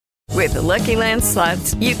With the Lucky Land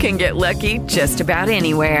Slots, you can get lucky just about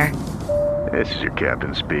anywhere. This is your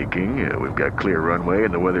captain speaking. We've got clear runway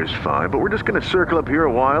and the weather's fine, but we're just going to circle up here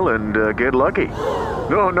a while and get lucky.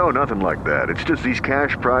 No, nothing like that. It's just these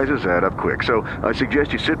cash prizes add up quick. So I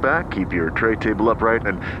suggest you sit back, keep your tray table upright,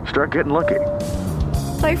 and start getting lucky.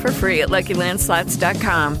 Play for free at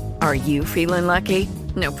LuckyLandSlots.com. Are you feeling lucky?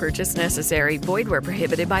 No purchase necessary. Void where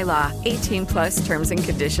prohibited by law. 18+ terms and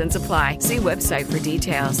conditions apply. See website for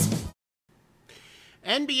details.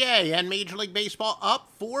 NBA and Major League Baseball up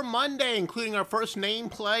for Monday, including our first name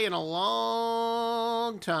play in a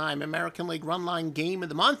long time. American League Run Line Game of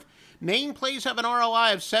the Month. Name plays have an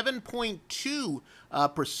ROI of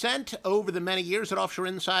 7.2% over the many years at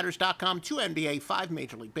OffshoreInsiders.com. 2 NBA, 5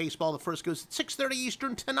 Major League Baseball. The first goes at 6:30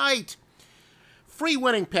 Eastern tonight. Free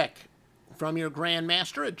winning pick from your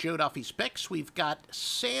Grandmaster at Joe Duffy's Picks. We've got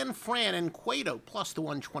San Fran and Cueto plus the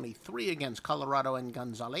 123 against Colorado and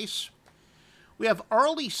Gonzalez. We have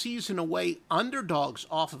early season away underdogs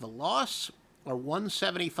off of a loss, or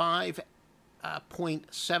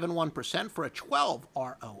 175.71% for a 12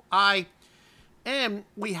 ROI. And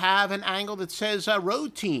we have an angle that says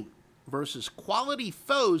road team versus quality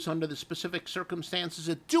foes under the specific circumstances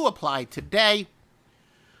that do apply today.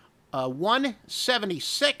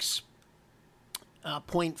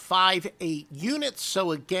 176.58 units.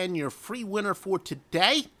 So again, your free winner for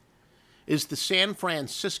today is the San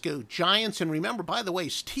Francisco Giants. And remember, by the way,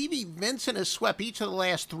 Stevie Vincent has swept each of the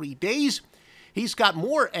last 3 days. He's got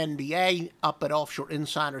more NBA up at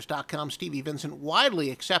OffshoreInsiders.com. Stevie Vincent,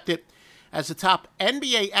 widely accepted as the top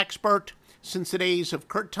NBA expert since the days of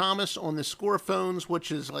Kurt Thomas on the score phones, which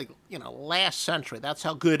is last century. That's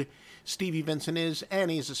how good Stevie Vincent is, and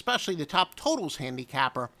he's especially the top totals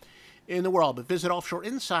handicapper in the world. But visit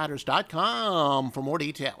OffshoreInsiders.com for more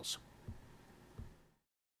details.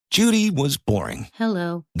 Judy was boring.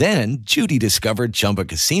 Hello. Then Judy discovered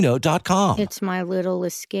ChumbaCasino.com. It's my little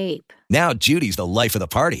escape. Now Judy's the life of the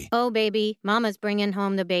party. Oh, baby, mama's bringing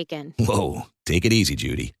home the bacon. Whoa, take it easy,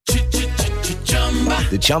 Judy.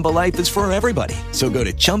 The Chumba life is for everybody. So go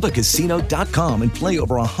to ChumbaCasino.com and play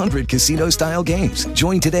over 100 casino-style games.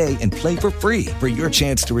 Join today and play for free for your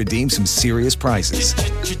chance to redeem some serious prizes.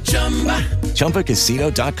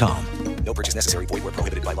 ChumbaCasino.com. No purchase necessary. Void where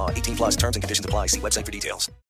prohibited by law. 18+ terms and conditions apply. See website for details.